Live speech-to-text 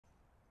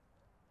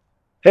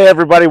Hey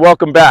everybody,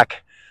 welcome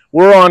back.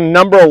 We're on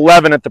number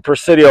 11 at the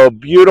Presidio,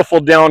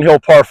 beautiful downhill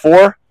par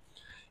 4.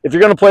 If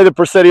you're going to play the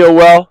Presidio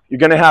well, you're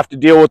going to have to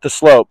deal with the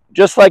slope.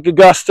 Just like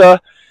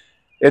Augusta,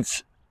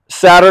 it's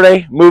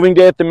Saturday, moving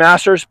day at the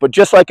Masters, but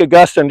just like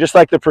Augusta and just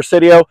like the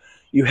Presidio,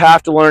 you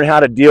have to learn how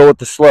to deal with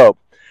the slope.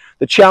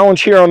 The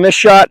challenge here on this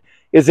shot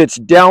is it's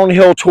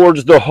downhill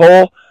towards the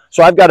hole,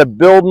 so I've got to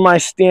build my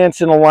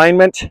stance and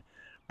alignment,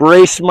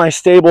 brace my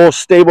stable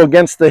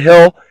against the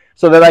hill,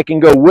 so that I can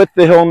go with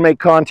the hill and make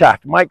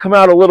contact. Might come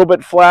out a little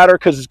bit flatter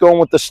because it's going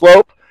with the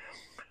slope,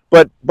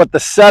 but the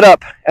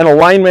setup and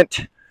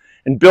alignment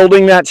and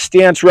building that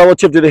stance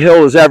relative to the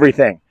hill is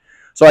everything.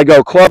 So I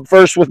go club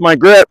first with my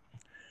grip,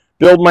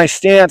 build my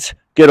stance,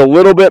 get a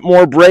little bit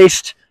more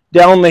braced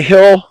down the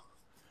hill,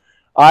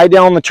 eye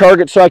down the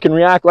target so I can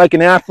react like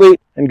an athlete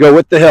and go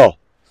with the hill.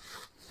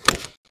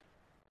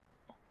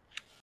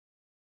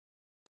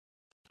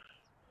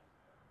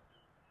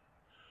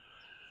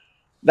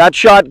 That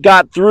shot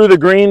got through the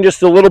green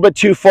just a little bit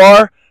too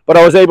far, but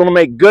I was able to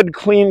make good,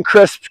 clean,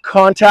 crisp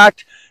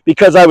contact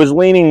because I was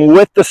leaning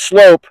with the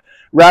slope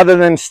rather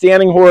than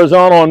standing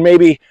horizontal and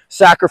maybe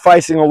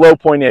sacrificing a low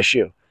point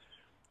issue.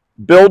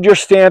 Build your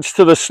stance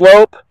to the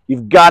slope.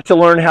 You've got to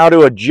learn how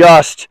to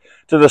adjust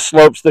to the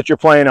slopes that you're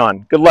playing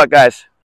on. Good luck, guys.